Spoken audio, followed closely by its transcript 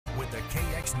the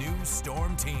KX News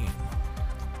Storm Team.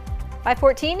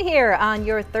 5:14 here on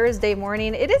your Thursday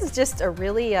morning. It is just a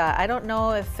really, I don't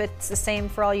know if it's the same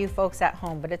for all you folks at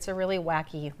home, but it's a really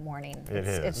wacky morning.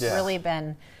 It's really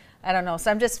been, I don't know. So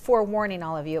I'm just forewarning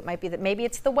all of you. It might be that maybe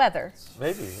it's the weather.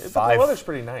 Maybe. But the weather's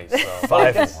pretty nice. So.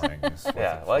 5 mornings.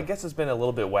 Yeah, well, I guess it's been a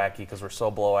little bit wacky because we're so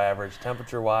below average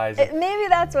temperature-wise. Maybe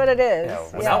that's what it is. Yeah,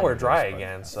 well, now we're dry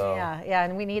again, so. Yeah,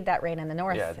 and we need that rain in the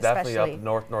north. Yeah, definitely up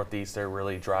north, northeast, they're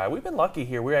really dry. We've been lucky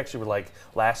here. We actually were like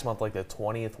last month, like the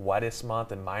 20th wettest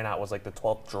month, and Minot was like the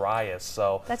 12th driest.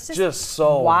 So that's just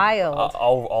so wild.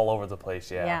 All over the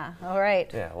place, yeah. Yeah, all right.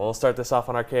 Yeah, well, we'll start this off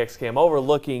on our KX cam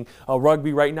overlooking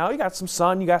rugby right now. You got some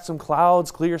sun, you got some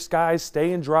clouds, clear skies,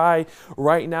 staying dry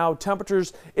right now.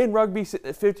 Temperatures in rugby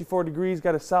at 54 degrees,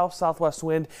 got a south-southwest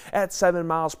wind at 7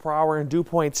 miles per hour, and dew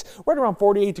points right around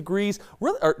 48 degrees.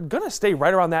 Really are going to stay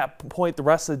right around that point the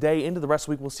rest of the day into the rest of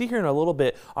the week. We'll see here in a little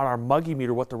bit on our muggy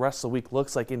meter what the rest of the week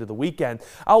looks like into the weekend.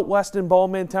 Out west in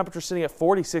Bowman, temperature sitting at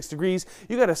 46 degrees.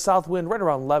 You got a south wind right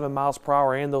around 11 miles per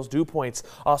hour, and those dew points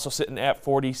also sitting at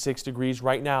 46 degrees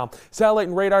right now. Satellite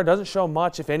and radar doesn't show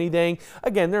much, if anything.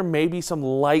 Again, there may be some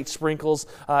light sprinkles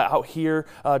out here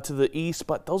to the east,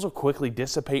 but those will quickly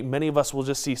dissipate. Many of us will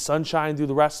just see sunshine through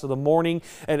the rest of the morning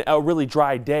and a really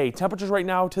dry day. Temperatures right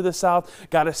now to the south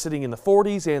got us sitting in the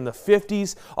 40s and the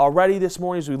 50s already this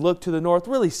morning. As we look to the north,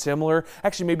 really similar,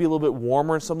 actually maybe a little bit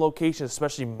warmer in some locations,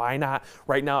 especially Minot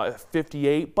right now at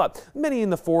 58, but many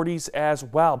in the 40s as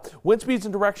well. Wind speeds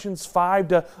and directions 5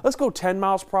 to, let's go 10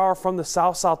 miles per hour from the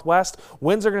south-southwest.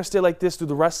 Winds are going to stay like this through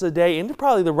the rest of the day into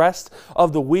probably the rest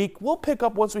of the week. We'll pick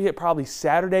up once we hit probably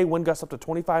Saturday, wind gusts up to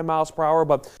 25 miles per hour,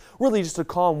 but really just a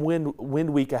calm wind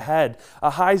week ahead.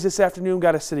 Highs this afternoon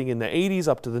got us sitting in the 80s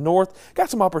up to the north, got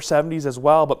some upper 70s as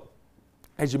well, but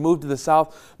as you move to the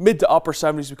south, mid to upper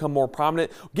 70s become more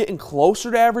prominent, getting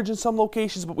closer to average in some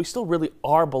locations, but we still really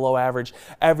are below average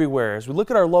everywhere. As we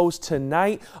look at our lows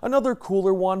tonight, another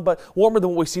cooler one, but warmer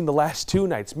than what we've seen the last 2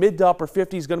 nights. Mid to upper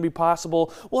 50s is going to be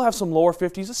possible. We'll have some lower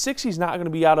 50s. The 60s not going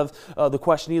to be out of the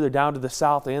question either, down to the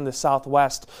south and the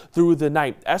southwest through the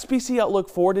night. SPC outlook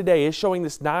for today is showing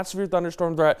this non-severe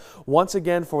thunderstorm threat once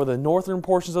again for the northern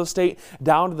portions of the state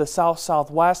down to the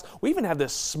south-southwest. We even have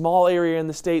this small area in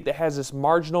the state that has this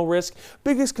marginal risk.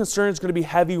 Biggest concern is going to be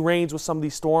heavy rains with some of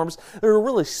these storms. They're a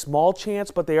really small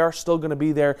chance, but they are still going to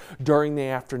be there during the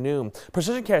afternoon.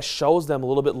 Precision Cast shows them a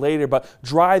little bit later, but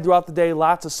dry throughout the day,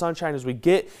 lots of sunshine. As we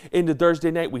get into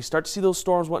Thursday night, we start to see those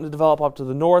storms wanting to develop up to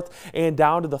the north and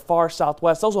down to the far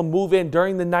southwest. Those will move in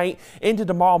during the night into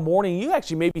tomorrow morning. You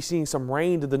actually may be seeing some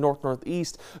rain to the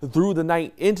north-northeast through the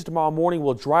night into tomorrow morning.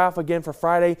 We'll dry off again for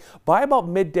Friday. By about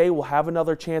midday, we'll have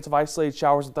another chance of isolated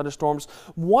showers and thunderstorms.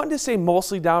 Wanted to say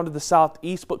mostly down to the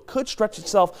southeast, but could stretch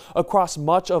itself across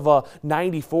much of a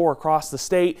 94 across the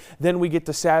state. Then we get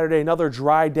to Saturday, another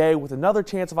dry day with another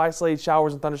chance of isolated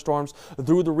showers and thunderstorms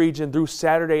through the region through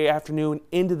Saturday afternoon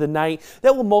into the night.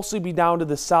 That will mostly be down to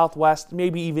the southwest,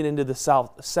 maybe even into the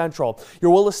south central.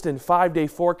 Your Williston 5-day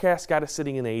forecast got us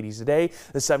sitting in the 80s today,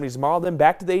 the 70s tomorrow, then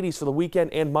back to the 80s for the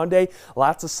weekend and Monday.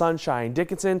 Lots of sunshine.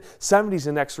 Dickinson 70s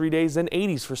the next 3 days, then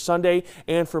 80s for Sunday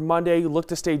and for Monday. Look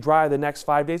to stay dry the next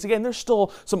 5 days. Again, there's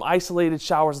still some isolated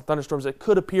showers and thunderstorms that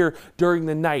could appear during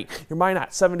the night. Your Minot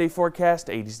 7-day forecast,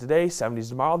 80s today, 70s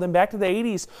tomorrow, then back to the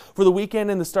 80s for the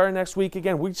weekend and the start of next week.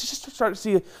 Again, we just start to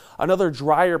see another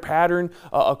drier pattern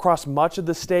across much of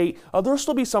the state. There'll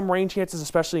still be some rain chances,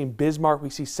 especially in Bismarck.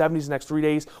 We see 70s the next 3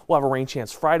 days. We'll have a rain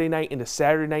chance Friday night into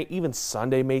Saturday night. Even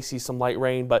Sunday may see some light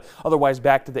rain, but otherwise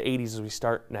back to the 80s as we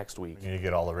start next week. We need to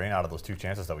get all the rain out of those 2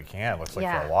 chances that we can. Looks like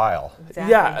for a while.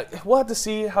 Exactly. Yeah, we'll have to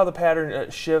see how the pattern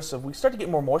shifts. If we start to get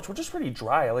more moisture, we're just pretty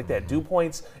dry. I like that. Dew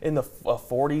points in the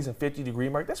 40s and 50-degree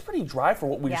mark. That's pretty dry for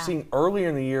what we've seen earlier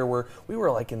in the year, where we were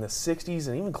like in the 60s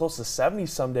and even close to 70s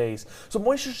some days. So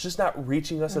moisture's just not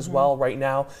reaching us as well right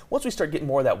now. Once we start getting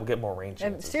more of that, we'll get more rain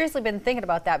chances. I've seriously been thinking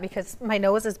about that because my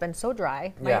nose has been so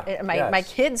dry. My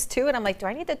kids too, and I'm like, do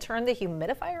I need to turn the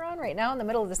humidifier on right now in the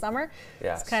middle of the summer?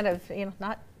 It's kind of,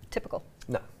 not typical.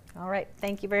 No. All right.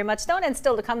 Thank you very much, Stone. And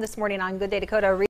still to come this morning on Good Day Dakota.